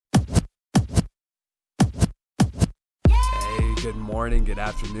Good morning, good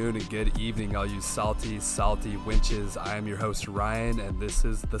afternoon, and good evening, all you salty winches. I am your host, Ryan, and this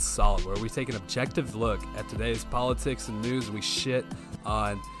is The Salt, where we take an objective look at today's politics and news. We shit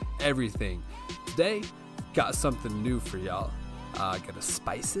on everything. Today, got something new for y'all. Gonna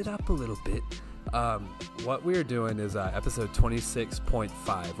spice it up a little bit. What we're doing is episode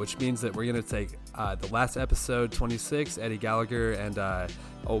 26.5, which means that we're going to take the last episode, 26, Eddie Gallagher and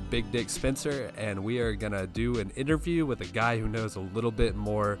old Big Dick Spencer, and we are going to do an interview with a guy who knows a little bit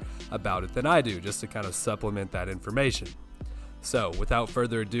more about it than I do, just to kind of supplement that information. So, without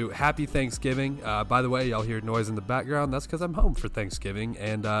further ado, happy Thanksgiving. By the way, y'all hear noise in the background. That's because I'm home for Thanksgiving,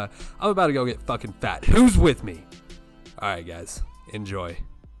 and I'm about to go get fucking fat. Who's with me? All right, guys. Enjoy.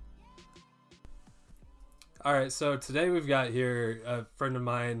 All right, so today we've got here a friend of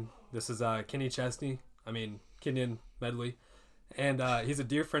mine. This is Kenyon Medley, and he's a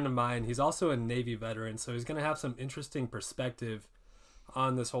dear friend of mine. He's also a Navy veteran, so he's going to have some interesting perspective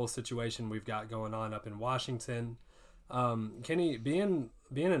on this whole situation we've got going on up in Washington. Kenny, being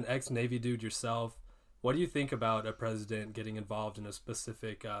an ex-Navy dude yourself, what do you think about a president getting involved in a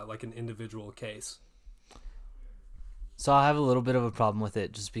specific, like an individual case? So I have a little bit of a problem with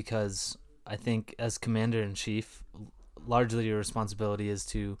it just because I think as commander-in-chief, largely your responsibility is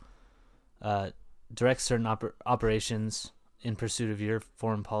to direct certain operations in pursuit of your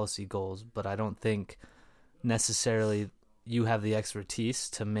foreign policy goals, but I don't think necessarily you have the expertise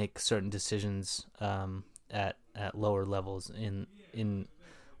to make certain decisions at lower levels in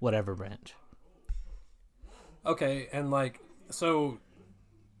whatever branch. Okay, and the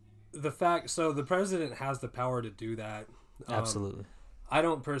president has the power to do that. Absolutely. I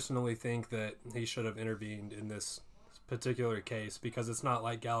don't personally think that he should have intervened in this particular case because it's not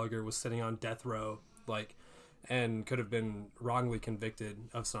like Gallagher was sitting on death row, and could have been wrongly convicted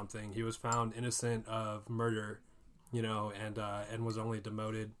of something. He was found innocent of murder, and was only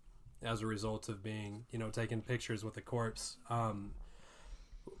demoted as a result of being, taking pictures with the corpse. How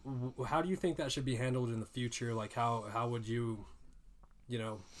do you think that should be handled in the future? Like, how would you,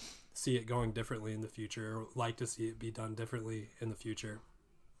 see it going differently in the future, or like to see it be done differently in the future?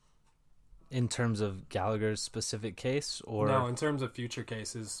 In terms of Gallagher's specific case, or no, in terms of future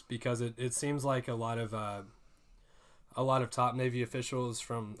cases, because it seems like a lot of top Navy officials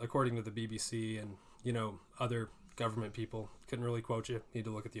from, according to the BBC and other government people, couldn't really quote you, need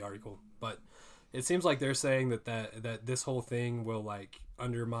to look at the article, but it seems like they're saying that this whole thing will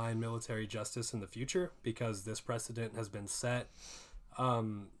undermine military justice in the future because this precedent has been set.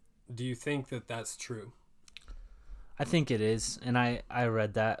 Do you think that that's true? I think it is, and I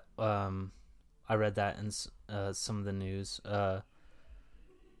read that. I read that in some of the news. I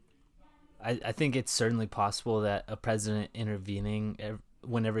think it's certainly possible that a president intervening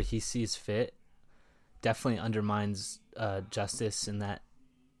whenever he sees fit definitely undermines justice, in that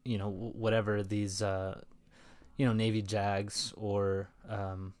whatever these Navy JAGs or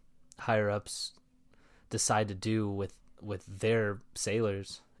higher ups decide to do with their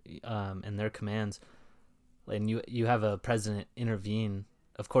sailors and their commands, and you have a president intervene,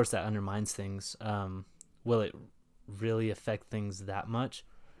 of course that undermines things. Will it really affect things that much?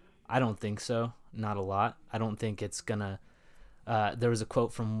 I don't think so. Not a lot. I don't think it's gonna. There was a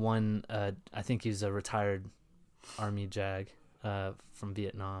quote from one. I think he's a retired Army JAG from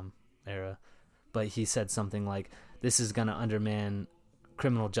Vietnam era, but he said something like, "This is gonna undermine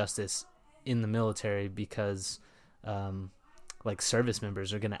criminal justice in the military because." Service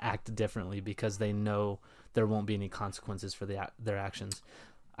members are going to act differently because they know there won't be any consequences for their actions.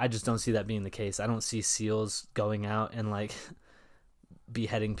 I just don't see that being the case. I don't see SEALs going out and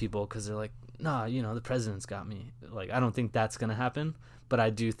beheading people because they're like, nah, the president's got me. I don't think that's going to happen, but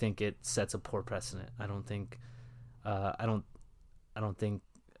I do think it sets a poor precedent. I don't think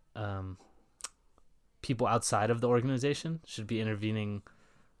people outside of the organization should be intervening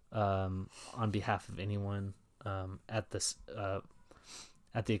on behalf of anyone. At the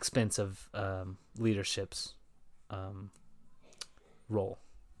expense of leadership's role.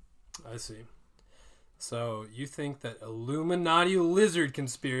 I see. So you think that Illuminati lizard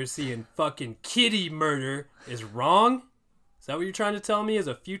conspiracy and fucking kitty murder is wrong? Is that what you're trying to tell me as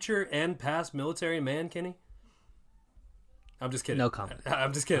a future and past military man, Kenny? I'm just kidding. No comment.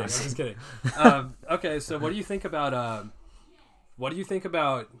 I'm just kidding. Okay, so what do you think about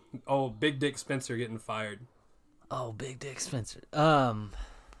old Big Dick Spencer getting fired? Oh, Big Dick Spencer.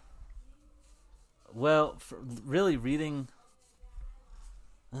 Well, really reading,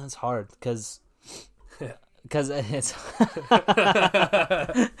 that's hard because it's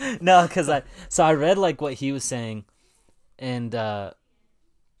no, because I read what he was saying, and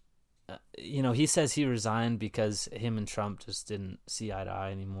he says he resigned because him and Trump just didn't see eye to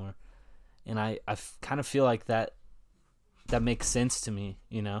eye anymore. And I kind of feel like that makes sense to me,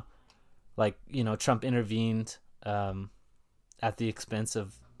 Like, Trump intervened at the expense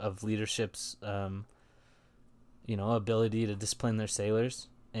of leadership's, ability to discipline their sailors.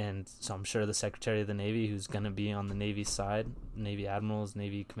 And so I'm sure the Secretary of the Navy, who's going to be on the Navy side, Navy admirals,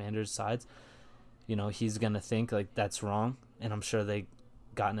 Navy commanders' sides, he's going to think, like, that's wrong. And I'm sure they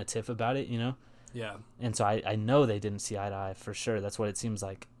got in a tiff about it, Yeah. And so I know they didn't see eye to eye for sure. That's what it seems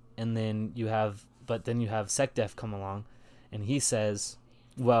like. And then you have SecDef come along, and he says,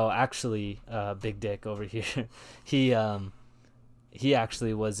 well, actually, Big Dick over here, he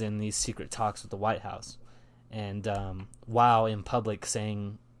actually was in these secret talks with the White House, and while in public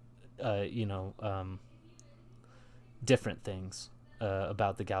saying, different things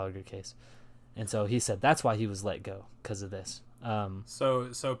about the Gallagher case, and so he said that's why he was let go, because of this.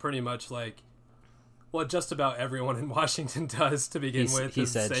 So pretty much like what just about everyone in Washington does to begin with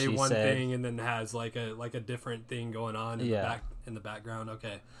is say one thing and then has like a different thing going on in the background.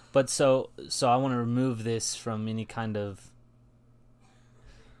 Okay. But so I want to remove this from any kind of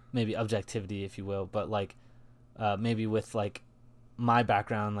maybe objectivity, if you will, but like maybe with like my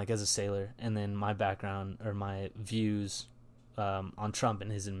background, like as a sailor, and then my background or my views on Trump and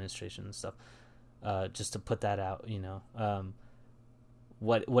his administration and stuff, just to put that out,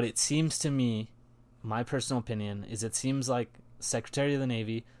 what it seems to me, my personal opinion, is it seems like Secretary of the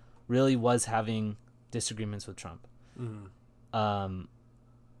Navy really was having disagreements with Trump. Mm-hmm.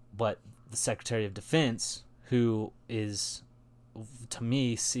 But the Secretary of Defense, who is, to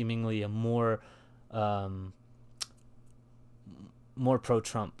me, seemingly a more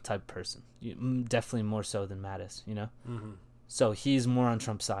pro-Trump type person, definitely more so than Mattis, Mm-hmm. So he's more on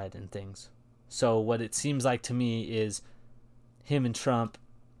Trump's side in things. So what it seems like to me is him and Trump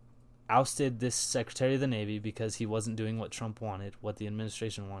ousted this Secretary of the Navy because he wasn't doing what Trump wanted, what the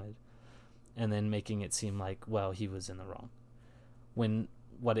administration wanted, and then making it seem like, well, he was in the wrong. When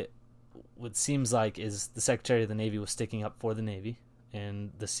what seems like is the Secretary of the Navy was sticking up for the Navy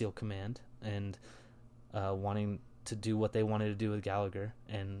and the SEAL Command and wanting to do what they wanted to do with Gallagher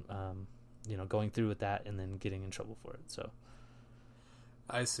and going through with that and then getting in trouble for it. So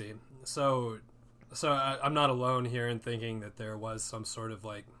I see. So I'm not alone here in thinking that there was some sort of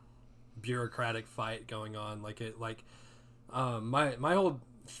like bureaucratic fight going on. My whole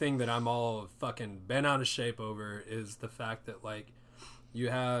thing that I'm all fucking bent out of shape over is the fact that like you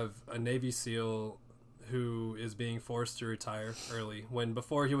have a Navy SEAL who is being forced to retire early when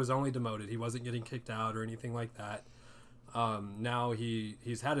before he was only demoted. He wasn't getting kicked out or anything like that. Now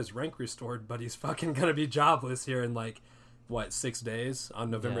he's had his rank restored, but he's fucking gonna be jobless here in 6 days on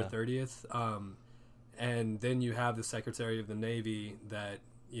November 30th. And then you have the Secretary of the Navy that,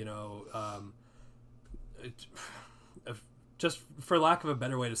 just for lack of a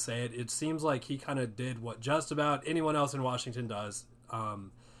better way to say it, it seems like he kind of did what just about anyone else in Washington does.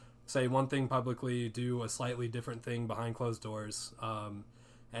 Say one thing publicly, do a slightly different thing behind closed doors.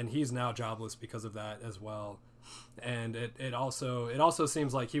 And he's now jobless because of that as well. And it also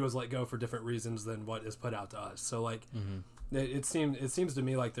seems like he was let go for different reasons than what is put out to us. So mm-hmm. It seems to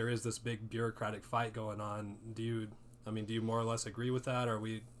me like there is this big bureaucratic fight going on. Do you more or less agree with that, or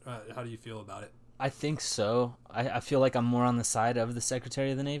how do you feel about it? I think so. I feel like I'm more on the side of the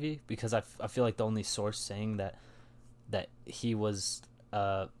Secretary of the Navy because I feel like the only source saying that he was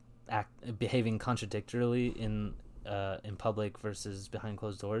behaving contradictorily in public versus behind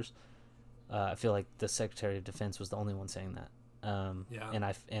closed doors. I feel like the Secretary of Defense was the only one saying that. And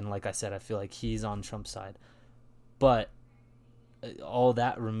like I said, I feel like he's on Trump's side. But all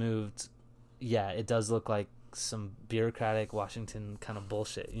that removed, it does look like some bureaucratic Washington kind of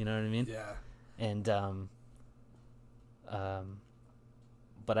bullshit. You know what I mean? Yeah. And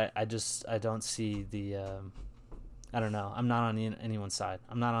but I don't see the I don't know. I'm not on anyone's side.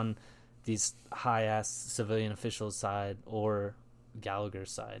 I'm not on these high ass civilian officials' side or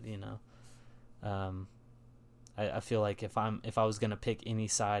Gallagher's side. I feel like if I was gonna pick any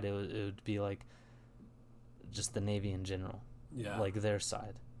side, it would be like just the Navy in general, like their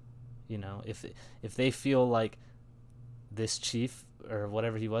side. If they feel like this chief or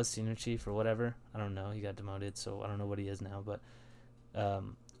whatever he was, senior chief or whatever, I don't know, he got demoted, so I don't know what he is now. But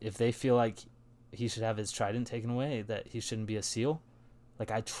if they feel like he should have his trident taken away, that he shouldn't be a SEAL, like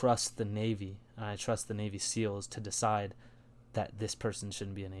I trust the Navy and I trust the Navy SEALs to decide that this person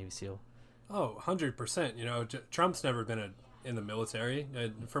shouldn't be a Navy SEAL. Oh, 100%. Trump's never been in the military.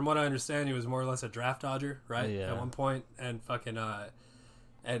 From what I understand, he was more or less a draft dodger, right? Yeah. At one point, and fucking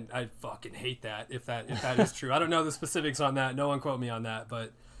and I fucking hate that if that is true. I don't know the specifics on that. No one quote me on that,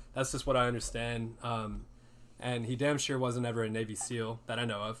 but That's just what I understand. And he damn sure wasn't ever a Navy SEAL that I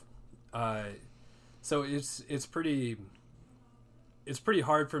know of. So it's pretty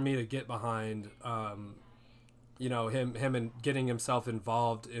hard for me to get behind. Him and getting himself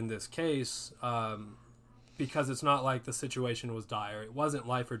involved in this case. Because it's not like the situation was dire. It wasn't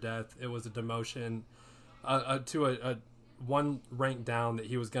life or death. It was a demotion to a one rank down that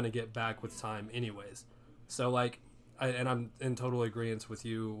he was going to get back with time anyways. So like, I'm in total agreement with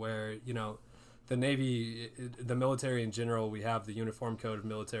you where, the Navy, the military in general, we have the Uniform Code of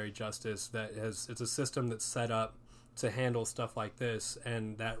Military Justice it's a system that's set up to handle stuff like this,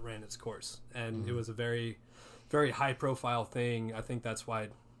 and that ran its course. And it was a very, very high profile thing. I think that's why,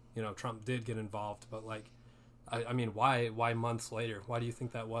 Trump did get involved, but like, I mean, why months later? Why do you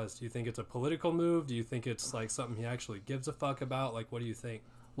think that was? Do you think it's a political move? Do you think it's like something he actually gives a fuck about? Like, what do you think?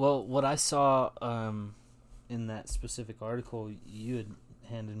 Well, what I saw in that specific article you had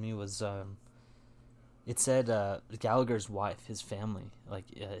handed me was it said Gallagher's wife, his family, like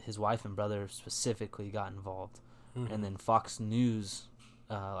his wife and brother specifically got involved. Mm-hmm. And then Fox News,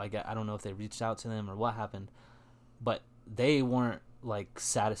 I don't know if they reached out to them or what happened, but they weren't like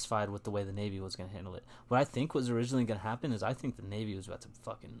satisfied with the way the Navy was going to handle it. What I think was originally going to happen is I think the Navy was about to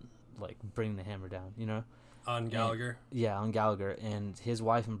fucking like bring the hammer down, on Gallagher. On Gallagher. And his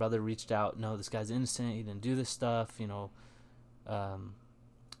wife and brother reached out. No, this guy's innocent. He didn't do this stuff, and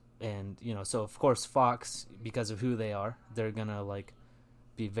so of course Fox, because of who they are, they're gonna like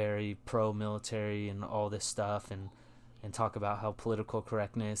be very pro-military and all this stuff, and talk about how political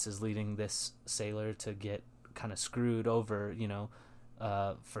correctness is leading this sailor to get kind of screwed over,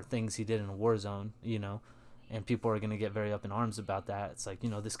 for things he did in a war zone, and people are going to get very up in arms about that. It's like,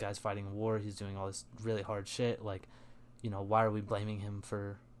 this guy's fighting a war. He's doing all this really hard shit. Like, why are we blaming him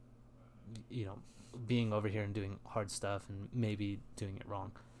for, being over here and doing hard stuff and maybe doing it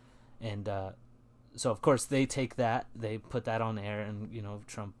wrong? And so, of course, they take that. They put that on air, and,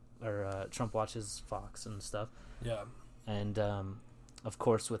 Trump watches Fox and stuff. Yeah. And, of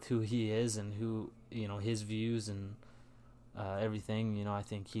course, with who he is and who, his views and everything, I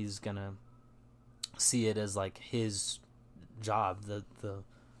think he's going to see it as like his job, the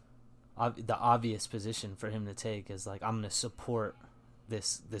obvious position for him to take is like, I'm going to support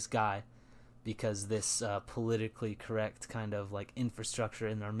this guy because this politically correct kind of like infrastructure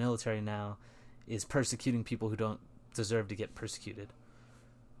in our military now is persecuting people who don't deserve to get persecuted.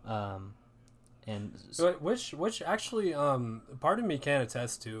 And which actually part of me can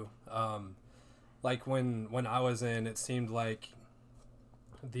attest to, like when I was in, it seemed like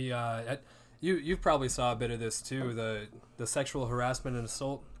the you probably saw a bit of this too, the sexual harassment and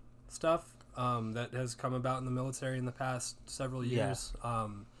assault stuff that has come about in the military in the past several years. Yeah.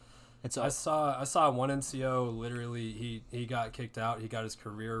 I saw one NCO literally he got kicked out. He got his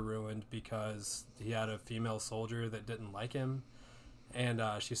career ruined because he had a female soldier that didn't like him, and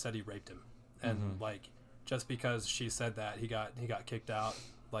she said he raped him. And like, just because she said that, he got kicked out,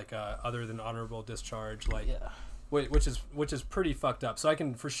 like other than honorable discharge, like, yeah. which is pretty fucked up. So I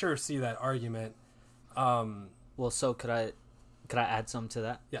can for sure see that argument. Well, so could I add something to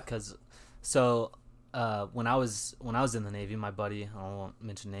that? Yeah. Because when I was in the Navy, my buddy, I won't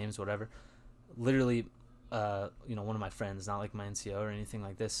mention names, whatever, literally, one of my friends, not like my NCO or anything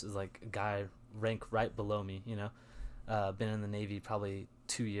like this, is like a guy rank right below me, been in the Navy probably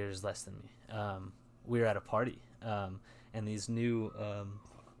 2 years less than me. We were at a party, and these new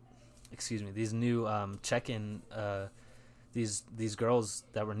check-in, these girls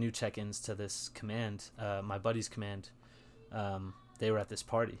that were new check-ins to this command, my buddy's command, they were at this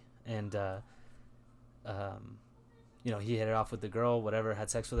party, and he hit it off with the girl, whatever, had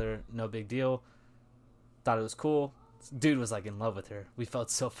sex with her, no big deal, thought it was cool. Dude was like in love with her. We felt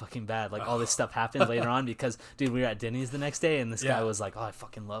so fucking bad. Like all this stuff happened later on because, dude, we were at Denny's the next day and this guy was like, oh, I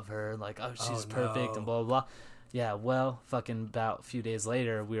fucking love her. Like, oh, she's perfect and blah, blah, blah. Yeah, well, fucking about a few days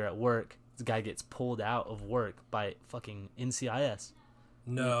later, we were at work. This guy gets pulled out of work by fucking NCIS.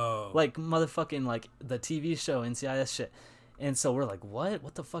 No. Like motherfucking like the TV show NCIS shit. And so we're like, what?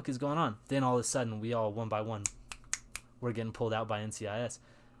 What the fuck is going on? Then all of a sudden, we all one by one, we're getting pulled out by NCIS.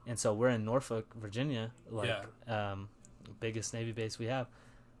 And so we're in Norfolk, Virginia, biggest Navy base we have.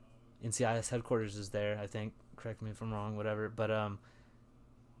 NCIS headquarters is there, I think. Correct me if I'm wrong, whatever. But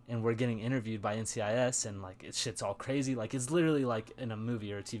and we're getting interviewed by NCIS, and like shit's all crazy. Like it's literally like in a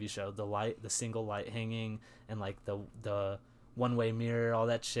movie or a TV show. The single light hanging, and like the one-way mirror, all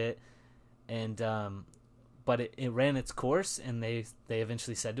that shit. And but it ran its course, and they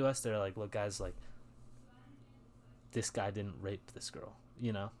eventually said to us, they're like, look, guys, like this guy didn't rape this girl.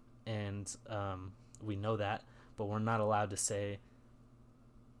 And we know that, but we're not allowed to say,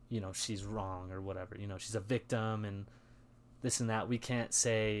 she's wrong or whatever. She's a victim and this and that. We can't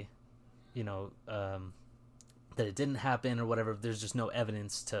say, that it didn't happen or whatever. There's just no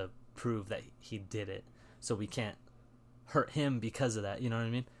evidence to prove that he did it. So we can't hurt him because of that. You know what I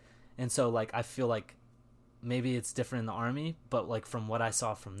mean? And so, like, I feel like maybe it's different in the Army, but, like, from what I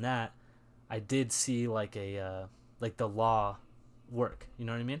saw from that, I did see, like, like the law work. You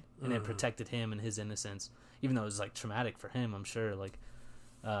know what I mean? And it protected him and his innocence, even though it was, like, traumatic for him, I'm sure. Like,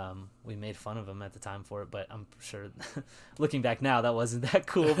 we made fun of him at the time for it, but I'm sure looking back now, that wasn't that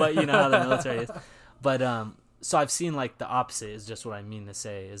cool, but you know how the military is. But, so I've seen, like, the opposite is just what I mean to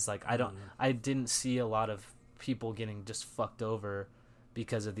say is, like, I didn't see a lot of people getting just fucked over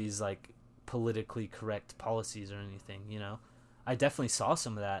because of these, like, politically correct policies or anything, I definitely saw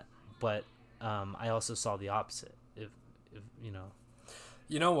some of that, but, I also saw the opposite, if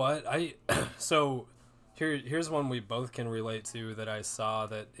You know what? So here's one we both can relate to that I saw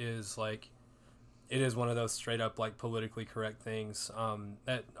that is, like, it is one of those straight up, like, politically correct things.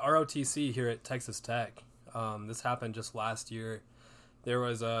 At ROTC here at Texas Tech, this happened just last year. There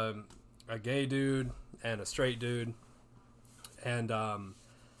was a gay dude and a straight dude, and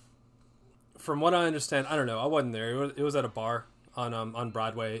from what I understand, I don't know, I wasn't there. It was at a bar on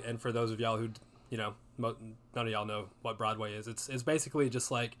Broadway, and for those of y'all who none of y'all know what Broadway is. It's basically just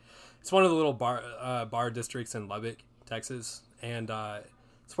like it's one of the little bar districts in Lubbock, Texas, and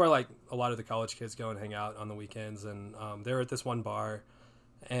it's where, like, a lot of the college kids go and hang out on the weekends. And they were at this one bar.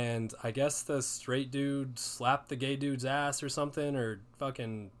 And I guess the straight dude slapped the gay dude's ass or something, or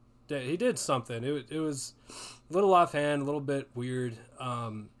fucking he did something. It was a little offhand, a little bit weird.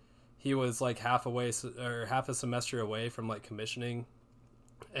 He was, like, half a semester away from, like, commissioning,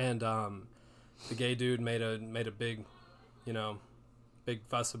 and the gay dude made a big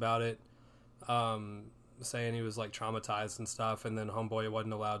fuss about it, saying he was, like, traumatized and stuff. And then homeboy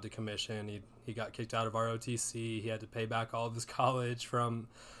wasn't allowed to commission. He got kicked out of ROTC. He had to pay back all of his college from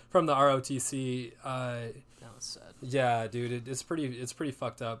the ROTC. That was sad. Yeah, dude, it's pretty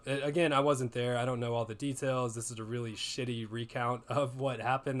fucked up. Again, I wasn't there. I don't know all the details. This is a really shitty recount of what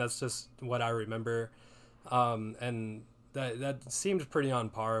happened. That's just what I remember. And that seemed pretty on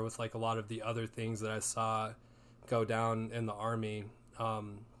par with, like, a lot of the other things that I saw go down in the Army.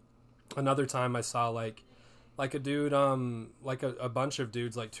 Another time I saw, like a dude, like a bunch of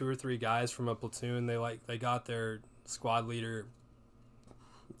dudes, like 2 or 3 guys from a platoon. They got their squad leader.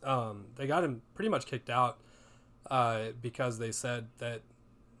 They got him pretty much kicked out because they said that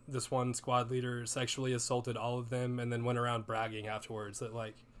this one squad leader sexually assaulted all of them, and then went around bragging afterwards that,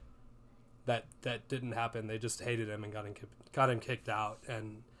 like, that didn't happen. They just hated him and got him kicked out.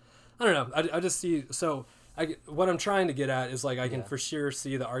 And I don't know. I just see. So what I'm trying to get at is, like, I can for sure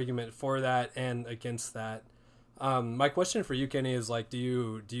see the argument for that and against that. My question for you, Kenny, is, like, do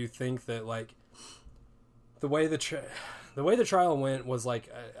you think that, like, the way the trial went was, like,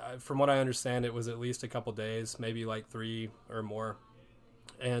 from what I understand, it was at least a couple days, maybe, like, 3 or more.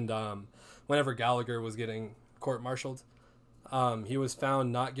 And whenever Gallagher was getting court-martialed, he was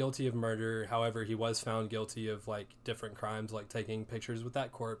found not guilty of murder. However, he was found guilty of, like, different crimes, like taking pictures with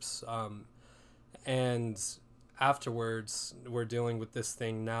that corpse. And afterwards, we're dealing with this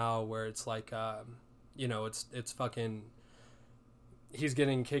thing now where it's like, it's fucking, he's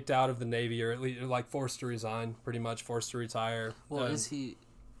getting kicked out of the Navy, or at least, like, forced to resign, pretty much forced to retire. Well, is he,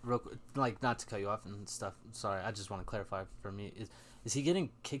 like, not to cut you off and stuff, sorry, I just want to clarify for me, is he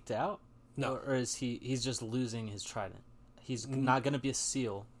getting kicked out? No. Or is he's just losing his trident? He's not going to be a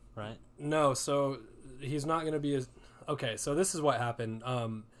SEAL, right? No, so he's not going to be okay, so this is what happened.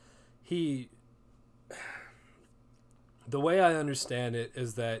 The way I understand it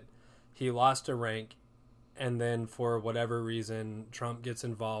is that he lost a rank, and then for whatever reason, Trump gets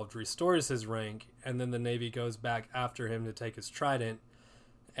involved, restores his rank, and then the Navy goes back after him to take his trident.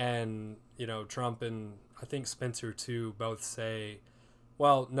 And, Trump and I think Spencer too both say,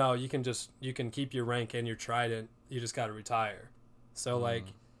 well, no, you can keep your rank and your trident. You just got to retire. So, like,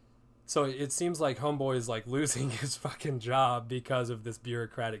 so it seems like homeboy is, like, losing his fucking job because of this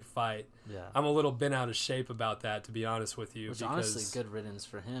bureaucratic fight. Yeah. I'm a little bent out of shape about that, to be honest with you. Which, honestly, good riddance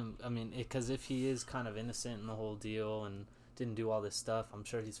for him. I mean, because if he is kind of innocent in the whole deal and didn't do all this stuff, I'm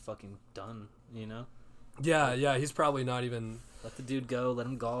sure he's fucking done, Yeah, he's probably not even... Let the dude go, let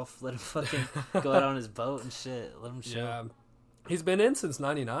him golf, let him fucking go out on his boat and shit, let him chill. Yeah. He's been in since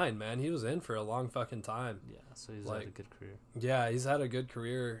 99, man. He was in for a long fucking time. Yeah, so he's had a good career. Yeah, he's had a good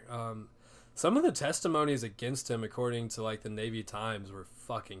career. Some of the testimonies against him, according to, like, the Navy Times, were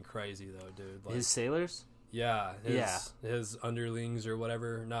fucking crazy, though, dude. Like, his sailors? Yeah, his underlings or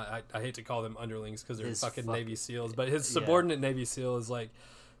whatever. Not, I hate to call them underlings because they're fucking Navy SEALs, but his subordinate Navy SEAL is, like,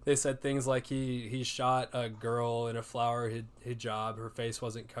 They said things like he shot a girl in a flower hijab. Her face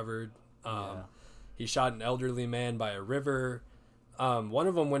wasn't covered. He shot an elderly man by a river. One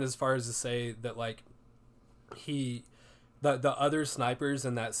of them went as far as to say that like the other snipers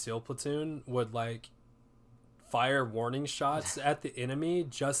in that SEAL platoon would like fire warning shots at the enemy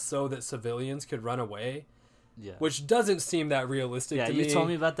just so that civilians could run away. Yeah. Which doesn't seem that realistic to me. Yeah, you told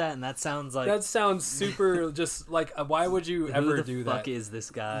me about that, and that sounds like... That sounds super just like, why would you ever do that? Who the fuck is this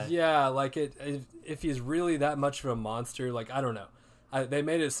guy? Yeah, like if he's really that much of a monster, like, I don't know. They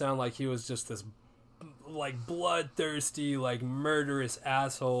made it sound like he was just this like bloodthirsty, like murderous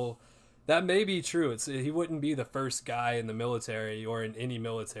asshole. That may be true. He wouldn't be the first guy in the military or in any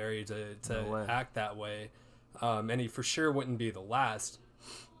military to act that way. And he for sure wouldn't be the last.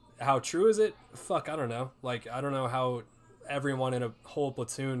 How true is it? Fuck, I don't know. Like, I don't know how everyone in a whole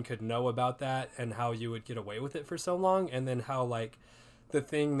platoon could know about that and how you would get away with it for so long. And then how, like, the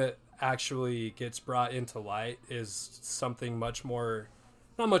thing that actually gets brought into light is something much more,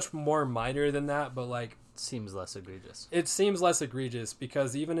 not much more minor than that, but, like... Seems less egregious. It seems less egregious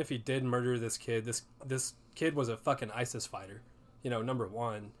because even if he did murder this kid, this kid was a fucking ISIS fighter, number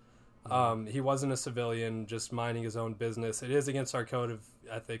one. He wasn't a civilian just minding his own business. It is against our code of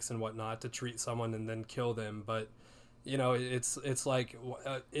ethics and whatnot to treat someone and then kill them. But, it's like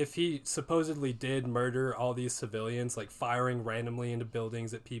if he supposedly did murder all these civilians, like firing randomly into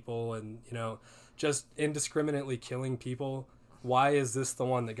buildings at people and, just indiscriminately killing people, why is this the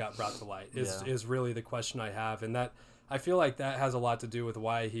one that got brought to light is really the question I have. And that I feel like that has a lot to do with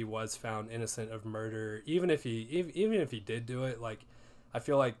why he was found innocent of murder. Even if he did do it, like, I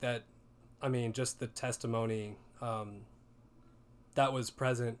feel like that, I mean, just the testimony that was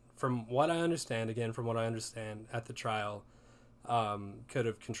present, from what I understand at the trial, could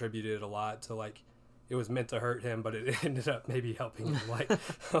have contributed a lot to, like, it was meant to hurt him, but it ended up maybe helping him, like,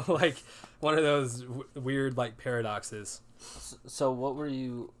 like one of those weird, like, paradoxes. So what were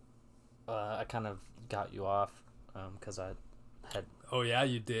you, I kind of got you off, because I had... Oh yeah,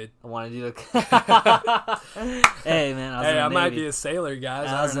 you did. I wanted you to... Hey man, I might be a sailor, guys.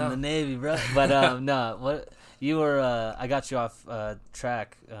 I was in the Navy, bro. But no, what you were? I got you off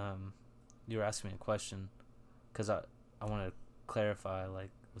track. You were asking me a question because I want to clarify. Like,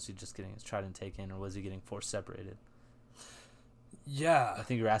 was he just getting his trident taken, or was he getting force separated? Yeah, I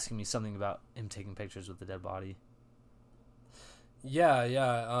think you were asking me something about him taking pictures with the dead body. Yeah.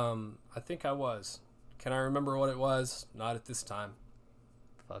 I think I was. Can I remember what it was? Not at this time.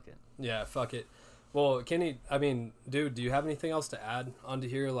 Fuck it. Yeah, fuck it. Well, Kenny, I mean, dude, do you have anything else to add onto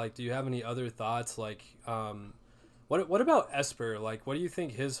here? Like, do you have any other thoughts? Like, what about Esper? Like, what do you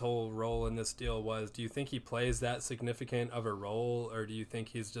think his whole role in this deal was? Do you think he plays that significant of a role, or do you think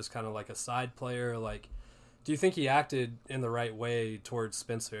he's just kind of like a side player? Like, do you think he acted in the right way towards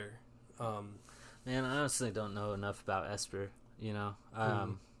Spencer? Man, I honestly don't know enough about Esper,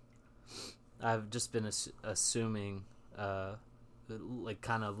 I've just been assuming, like,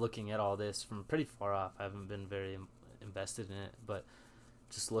 kind of looking at all this from pretty far off. I haven't been very invested in it, but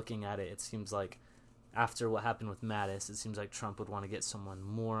just looking at it, it seems like after what happened with Mattis, it seems like Trump would want to get someone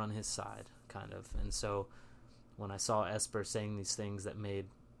more on his side, kind of. And so when I saw Esper saying these things that made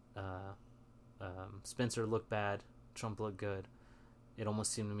Spencer look bad, Trump look good, it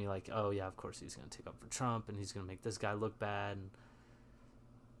almost seemed to me like, oh yeah, of course he's going to take up for Trump and he's going to make this guy look bad.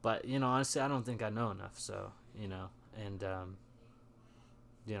 But, honestly, I don't think I know enough, so, and, I'm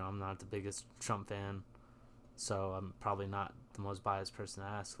not the biggest Trump fan, so I'm probably not the most biased person to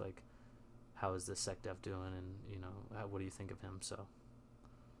ask, like, how is this SecDef doing, and, what do you think of him, so,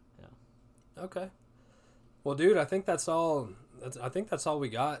 yeah. Okay. Well, dude, I think that's all we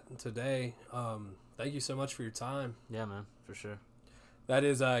got today. Thank you so much for your time. Yeah, man, for sure. That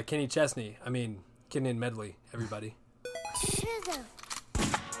is Kenny Chesney. Kenny and Medley, everybody.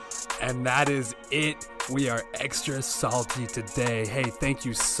 And that is it. We are extra salty today. Hey, thank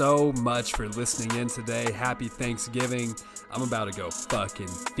you so much for listening in today. Happy Thanksgiving. I'm about to go fucking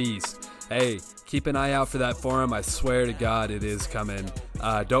feast. Hey, keep an eye out for that forum. I swear to God it is coming.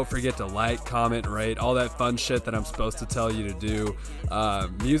 Don't forget to like, comment, rate, all that fun shit that I'm supposed to tell you to do.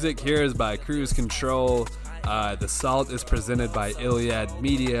 Music here is by Cruise Control. The Salt is presented by Iliad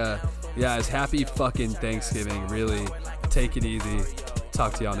Media. Guys, happy fucking Thanksgiving. Really, take it easy.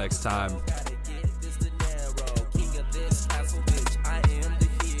 Talk to y'all next time.